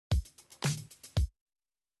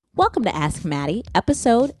Welcome to Ask Mattie,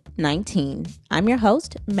 episode 19. I'm your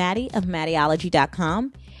host, Mattie of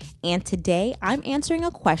MattieOlogy.com, and today I'm answering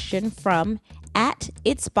a question from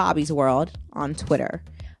 @It's Bobby's World on Twitter.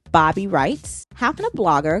 Bobby writes, how can a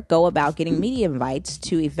blogger go about getting media invites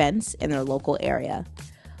to events in their local area?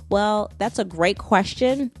 Well, that's a great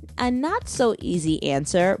question, a not so easy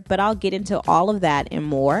answer, but I'll get into all of that and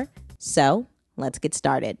more. So let's get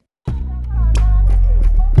started.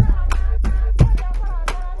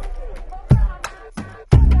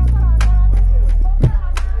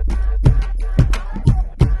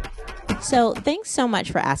 So thanks so much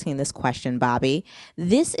for asking this question, Bobby.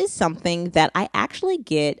 This is something that I actually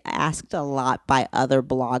get asked a lot by other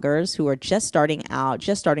bloggers who are just starting out,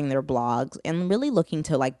 just starting their blogs and really looking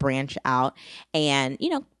to branch out and,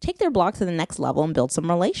 take their blog to the next level and build some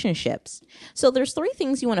relationships. So there's three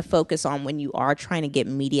things you want to focus on when you are trying to get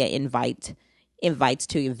media invites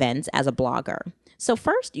to events as a blogger. So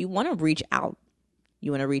first, you want to reach out.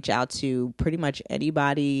 You want to reach out to pretty much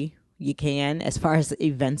anybody you can as far as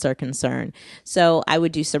events are concerned. So I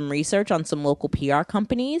would do some research on some local PR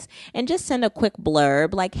companies and just send a quick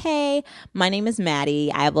blurb like, hey, my name is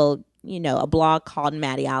Mattie. I have a blog called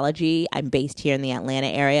Mattieology. I'm based here in the Atlanta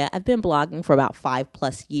area. I've been blogging for about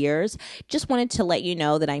 5+ years. Just wanted to let you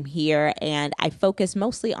know that I'm here and I focus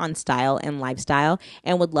mostly on style and lifestyle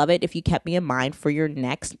and would love it if you kept me in mind for your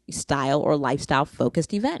next style or lifestyle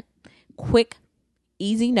focused event. Quick,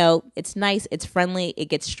 easy note. It's nice. It's friendly. It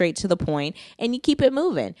gets straight to the point and you keep it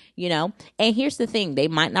moving, And here's the thing. They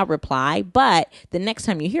might not reply, but the next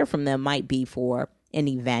time you hear from them might be for an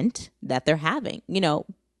event that they're having.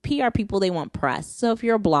 PR people, they want press. So if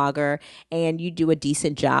you're a blogger and you do a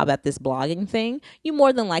decent job at this blogging thing, you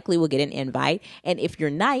more than likely will get an invite. And if you're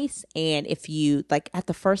nice and if you at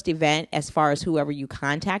the first event, as far as whoever you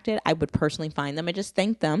contacted, I would personally find them and just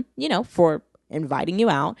thank them, for inviting you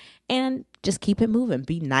out and just keep it moving.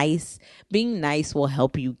 Be nice. Being nice will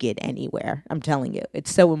help you get anywhere. I'm telling you,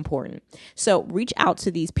 it's so important. So reach out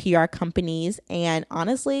to these PR companies and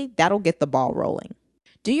honestly, that'll get the ball rolling.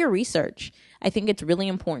 Do your research. I think it's really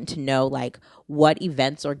important to know what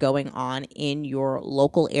events are going on in your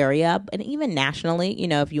local area and even nationally,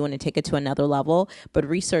 if you want to take it to another level, but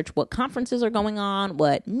research what conferences are going on,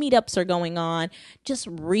 what meetups are going on. Just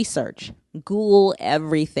research. Google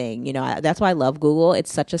everything. That's why I love Google.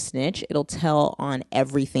 It's such a snitch. It'll tell on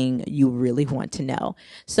everything you really want to know.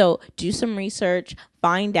 So do some research.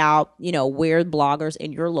 Find out, where bloggers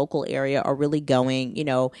in your local area are really going,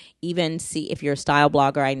 even see if you're a style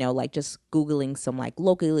blogger. I know just Googling some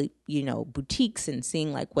locally, boutiques and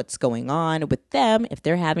seeing what's going on with them. If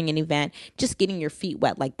they're having an event, just getting your feet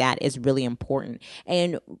wet like that is really important.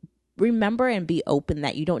 And remember and be open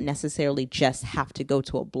that you don't necessarily just have to go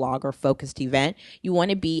to a blogger focused event. You want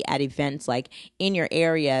to be at events in your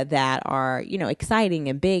area that are, exciting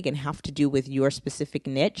and big and have to do with your specific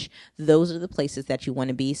niche. Those are the places that you want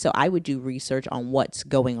to be. So I would do research on what's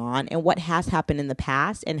going on and what has happened in the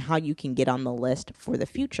past and how you can get on the list for the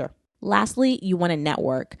future. Lastly, you want to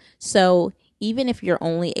network. So even if you're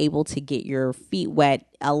only able to get your feet wet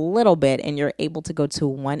a little bit and you're able to go to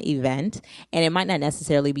one event and it might not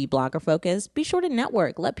necessarily be blogger focused, be sure to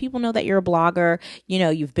network. Let people know that you're a blogger.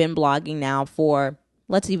 You've been blogging now for,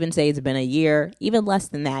 let's even say it's been a year, even less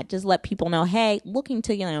than that. Just let people know, hey, looking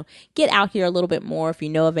to, get out here a little bit more. If you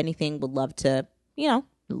know of anything, would love to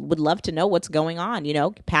know what's going on,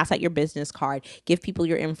 pass out your business card, give people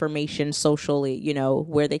your information socially,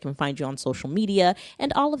 where they can find you on social media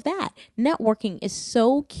and all of that. Networking is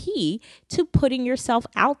so key to putting yourself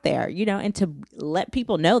out there, and to let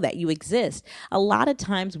people know that you exist. A lot of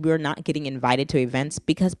times we're not getting invited to events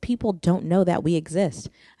because people don't know that we exist.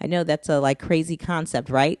 I know that's a crazy concept,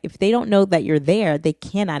 right? If they don't know that you're there, they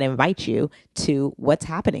cannot invite you to what's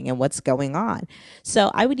happening and what's going on.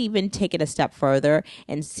 So I would even take it a step further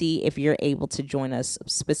and see if you're able to join a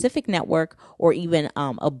specific network or even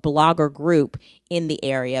a blogger group in the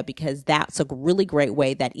area, because that's a really great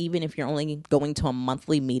way that even if you're only going to a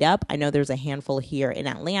monthly meetup, I know there's a handful here in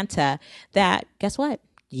Atlanta that, guess what?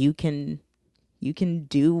 You can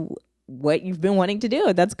do what you've been wanting to do,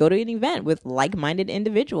 and that's go to an event with like-minded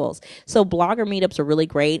individuals. So blogger meetups are really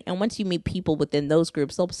great. And once you meet people within those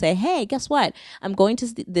groups, they'll say, hey, guess what? I'm going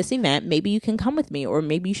to this event. Maybe you can come with me, or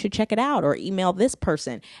maybe you should check it out, or email this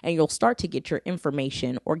person, and you'll start to get your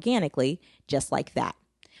information organically just like that.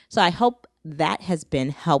 So I hope that has been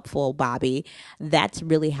helpful, Bobby. That's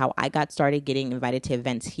really how I got started getting invited to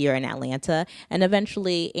events here in Atlanta and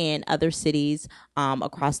eventually in other cities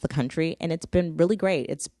across the country. And it's been really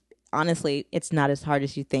great. Honestly, it's not as hard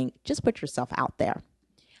as you think. Just put yourself out there.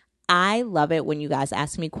 I love it when you guys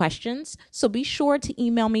ask me questions. So be sure to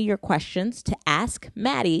email me your questions to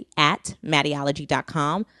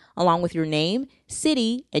askmattie@mattieology.com along with your name,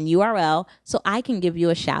 city, and URL so I can give you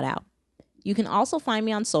a shout out. You can also find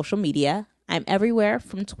me on social media. I'm everywhere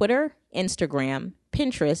from Twitter, Instagram,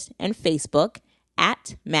 Pinterest, and Facebook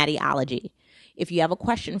at Mattieology. If you have a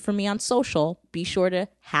question for me on social, be sure to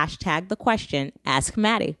hashtag the question, Ask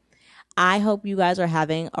Mattie. I hope you guys are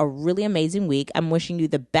having a really amazing week. I'm wishing you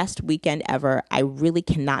the best weekend ever. I really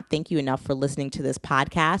cannot thank you enough for listening to this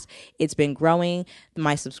podcast. It's been growing.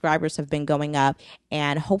 My subscribers have been going up,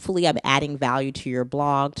 and hopefully I'm adding value to your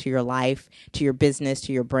blog, to your life, to your business,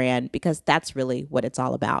 to your brand, because that's really what it's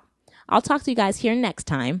all about. I'll talk to you guys here next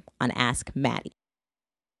time on Ask Mattie.